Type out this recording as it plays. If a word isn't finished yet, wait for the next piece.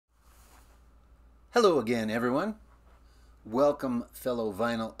Hello again, everyone. Welcome, fellow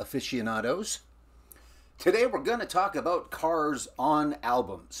vinyl aficionados. Today we're going to talk about cars on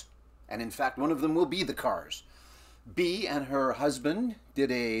albums. And in fact, one of them will be the Cars. Bea and her husband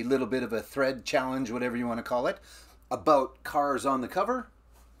did a little bit of a thread challenge, whatever you want to call it, about cars on the cover.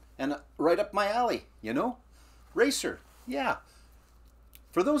 And right up my alley, you know? Racer, yeah.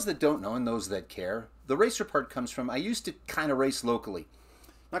 For those that don't know and those that care, the racer part comes from, I used to kind of race locally.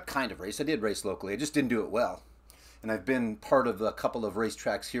 Not kind of race, I did race locally, I just didn't do it well. And I've been part of a couple of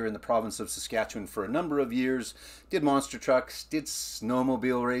racetracks here in the province of Saskatchewan for a number of years. Did monster trucks, did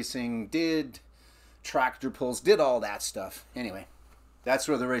snowmobile racing, did tractor pulls, did all that stuff. Anyway, that's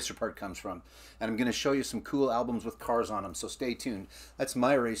where the racer part comes from. And I'm going to show you some cool albums with cars on them, so stay tuned. That's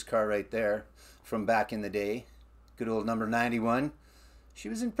my race car right there from back in the day. Good old number 91. She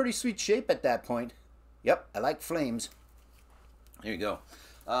was in pretty sweet shape at that point. Yep, I like flames. Here you go.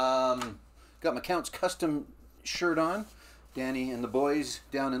 Got my Count's Custom shirt on. Danny and the boys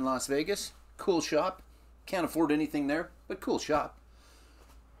down in Las Vegas. Cool shop. Can't afford anything there, but cool shop.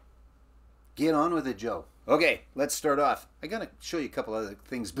 Get on with it, Joe. Okay, let's start off. I gotta show you a couple other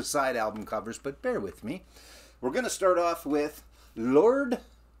things beside album covers, but bear with me. We're gonna start off with Lord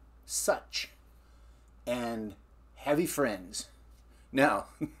Sutch and Heavy Friends. Now,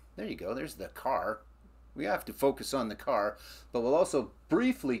 there you go. There's the car. We have to focus on the car, but we'll also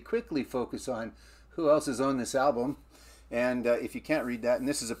briefly, quickly focus on who else is on this album. And if you can't read that, and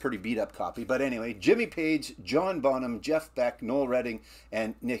this is a pretty beat-up copy, but anyway, Jimmy Page, John Bonham, Jeff Beck, Noel Redding,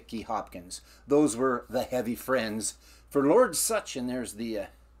 and Nicky Hopkins. Those were the Heavy Friends. For Lord Sutch, and there's the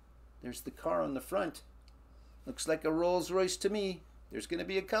car on the front. Looks like a Rolls Royce to me. There's going to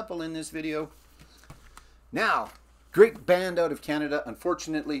be a couple in this video. Now, great band out of Canada.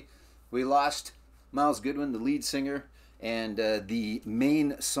 Unfortunately, we lost Miles Goodwin, the lead singer, and the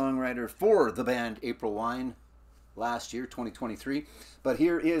main songwriter for the band April Wine last year, 2023. But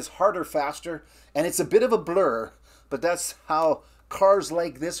here is Harder, Faster, and it's a bit of a blur, but that's how cars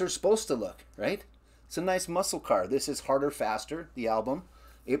like this are supposed to look, right? It's a nice muscle car. This is Harder, Faster, the album.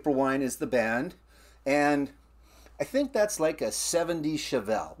 April Wine is the band, and I think that's like a 70s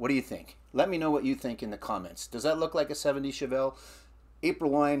Chevelle. What do you think? Let me know what you think in the comments. Does that look like a 70s Chevelle? April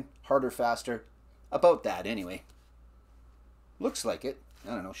Wine, Harder, Faster. About that, anyway. Looks like it. I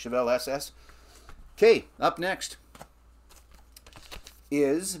don't know, Chevelle SS. Okay, up next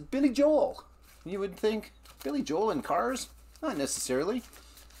is Billy Joel. You would think, Billy Joel in cars? Not necessarily.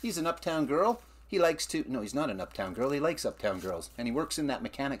 He's an uptown girl. He likes to... No, he's not an uptown girl. He likes uptown girls. And he works in that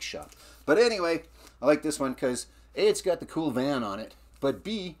mechanic shop. But anyway, I like this one because A, it's got the cool van on it. But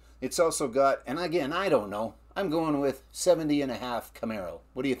B, it's also got... And again, I don't know. I'm going with 70 and a half Camaro.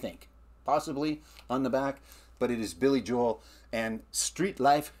 What do you think? Possibly on the back, but it is Billy Joel and Street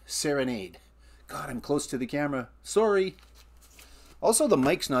Life Serenade. God, I'm close to the camera. Sorry. Also, the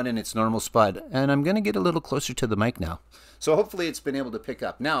mic's not in its normal spot, and I'm going to get a little closer to the mic now. So hopefully it's been able to pick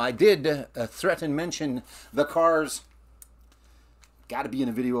up. Now, I did threaten mention the cars. Got to be in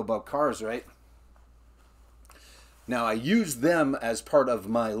a video about cars, right? Now, I used them as part of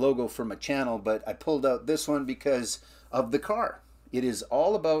my logo for my channel, but I pulled out this one because of the car. It is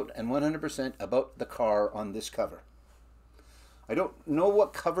all about and 100% about the car on this cover. I don't know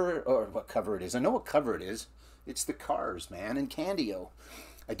what cover it is. I know what cover it is. It's the Cars, man, and Candio.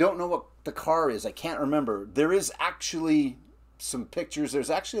 I don't know what the car is. I can't remember. There is actually some pictures. There's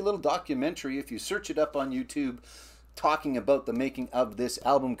actually a little documentary, if you search it up on YouTube, talking about the making of this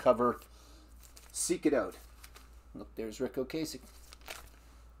album cover. Seek it out. Look, there's Rick Ocasek.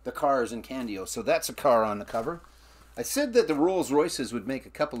 The Cars and Candio. So that's a car on the cover. I said that the Rolls Royces would make a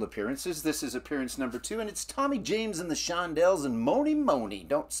couple appearances. This is appearance number 2, and it's Tommy James and the Shondells and Mony Mony.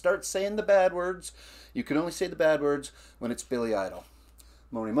 Don't start saying the bad words. You can only say the bad words when it's Billy Idol.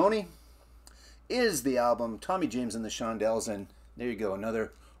 Mony Mony is the album, Tommy James and the Shondells, and there you go,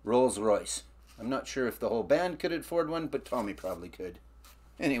 another Rolls Royce. I'm not sure if the whole band could afford one, but Tommy probably could.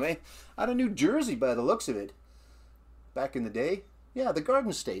 Anyway, out of New Jersey by the looks of it. Back in the day, yeah, the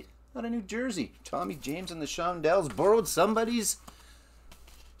Garden State. Out of New Jersey. Tommy James and the Shondells borrowed somebody's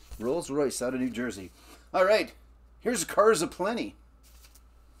Rolls Royce out of New Jersey. All right, here's Cars Aplenty.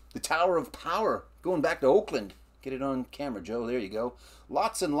 The Tower of Power, going back to Oakland. Get it on camera, Joe. There you go.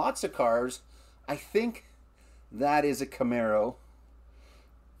 Lots and lots of cars. I think that is a Camaro.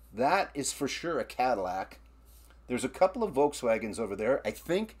 That is for sure a Cadillac. There's a couple of Volkswagens over there. I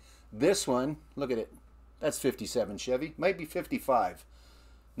think this one, look at it. That's 57 Chevy. Might be 55.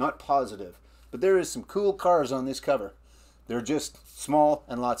 Not positive. But there is some cool cars on this cover. They're just small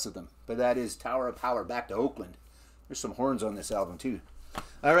and lots of them. But that is Tower of Power back to Oakland. There's some horns on this album too.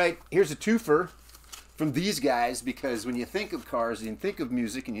 All right, here's a twofer. from these guys, because when you think of cars, you think of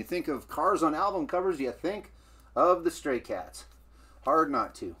music, and you think of cars on album covers, you think of the Stray Cats. Hard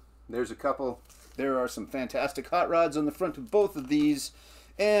not to. There's a couple. There are some fantastic hot rods on the front of both of these,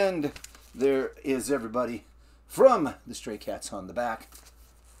 and there is everybody from the Stray Cats on the back.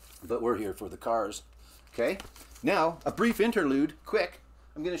 But we're here for the cars. Okay, now a brief interlude, quick.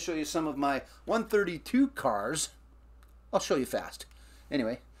 I'm going to show you some of my 132 cars. I'll show you fast.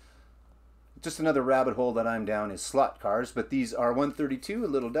 Anyway, just another rabbit hole that I'm down is slot cars, but these are 132, a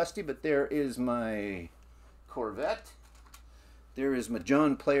little dusty, but there is my Corvette. There is my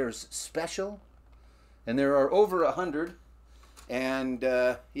John Player's Special, and there are over 100. And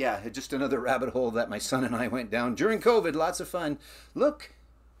yeah, just another rabbit hole that my son and I went down during COVID. Lots of fun. Look,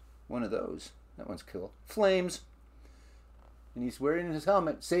 one of those. That one's cool. Flames. And he's wearing his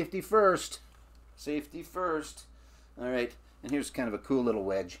helmet. Safety first. Safety first. All right. And here's kind of a cool little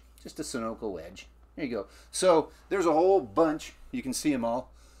wedge. Just a Sunoco wedge. There you go. So there's a whole bunch. You can see them all.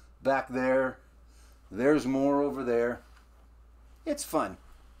 Back there. There's more over there. It's fun.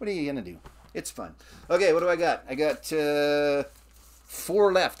 What are you going to do? It's fun. Okay, what do I got? I got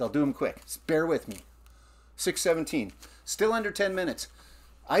 4 left. I'll do them quick. Just bear with me. 6:17. Still under 10 minutes.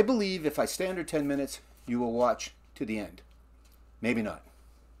 I believe if I stay under 10 minutes, you will watch to the end. Maybe not.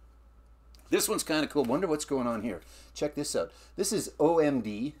 This one's kind of cool. Wonder what's going on here. Check this out. This is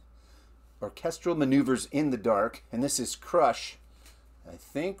OMD, Orchestral Maneuvers in the Dark, and this is Crush. I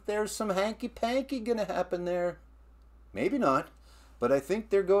think there's some hanky-panky gonna happen there. Maybe not, but I think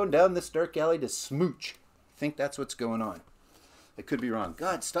they're going down this dark alley to smooch. I think that's what's going on. I could be wrong.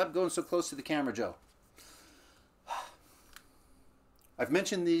 God, stop going so close to the camera, Joe. I've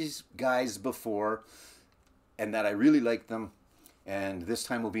mentioned these guys before, and that I really like them, and this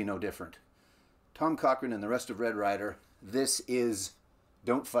time will be no different. Tom Cochran and the rest of Red Rider, this is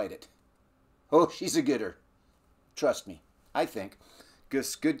Don't Fight It. Oh, she's a gooder. Trust me, I think.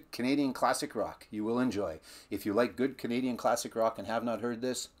 Just good Canadian classic rock you will enjoy. If you like good Canadian classic rock and have not heard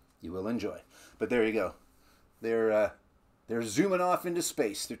this, you will enjoy. But there you go. They're zooming off into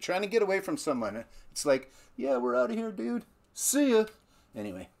space. They're trying to get away from someone. It's like, yeah, we're out of here, dude. See ya.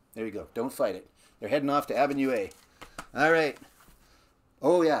 Anyway, there you go. Don't Fight It. They're heading off to Avenue A. All right.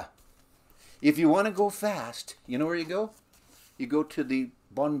 Oh, yeah. If you want to go fast, you know where you go? You go to the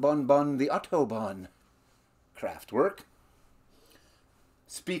the Autobahn Kraftwerk.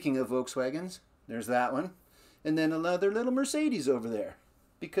 Speaking of Volkswagens, there's that one. And then another little Mercedes over there.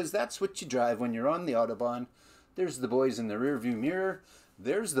 Because that's what you drive when you're on the Autobahn. There's the boys in the rearview mirror.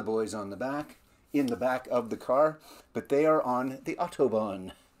 There's the boys on the back, in the back of the car. But they are on the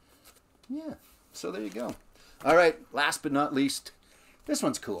Autobahn. Yeah, so there you go. All right, last but not least, this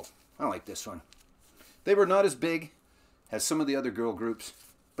one's cool. I like this one. They were not as big as some of the other girl groups,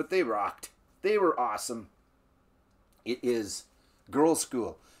 but they rocked. They were awesome. It is Girl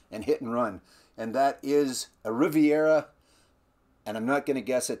School and Hit and Run, and that is a Riviera, and I'm not going to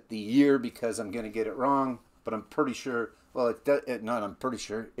guess at the year because I'm going to get it wrong, but I'm pretty sure, well, I'm pretty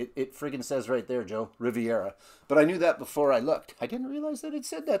sure, it friggin' says right there, Joe, Riviera, but I knew that before I looked. I didn't realize that it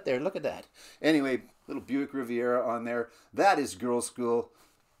said that there. Look at that. Anyway, little Buick Riviera on there. That is Girl School.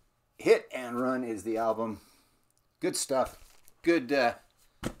 Hit and Run is the album. Good stuff. Good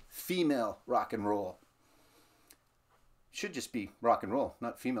female rock and roll. Should just be rock and roll,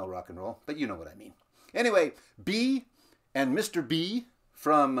 not female rock and roll, but you know what I mean. Anyway, B and Mr. B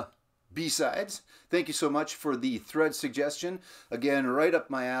from B-Sides, thank you so much for the thread suggestion. Again, right up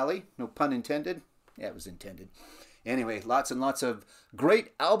my alley. No pun intended. Yeah, it was intended. Anyway, lots and lots of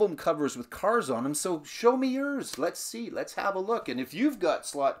great album covers with cars on them, so show me yours. Let's see. Let's have a look. And if you've got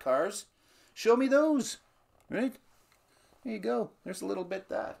slot cars, show me those. Right? There you go. There's a little bit of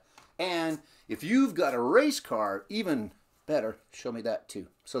that. And if you've got a race car, even better, show me that too.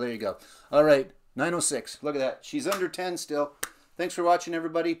 So there you go. All right, 9:06. Look at that. She's under 10 still. Thanks for watching,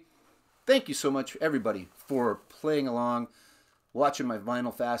 everybody. Thank you so much, everybody, for playing along, watching my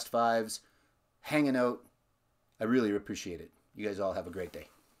Vinyl Fast Fives, hanging out. I really appreciate it. You guys all have a great day.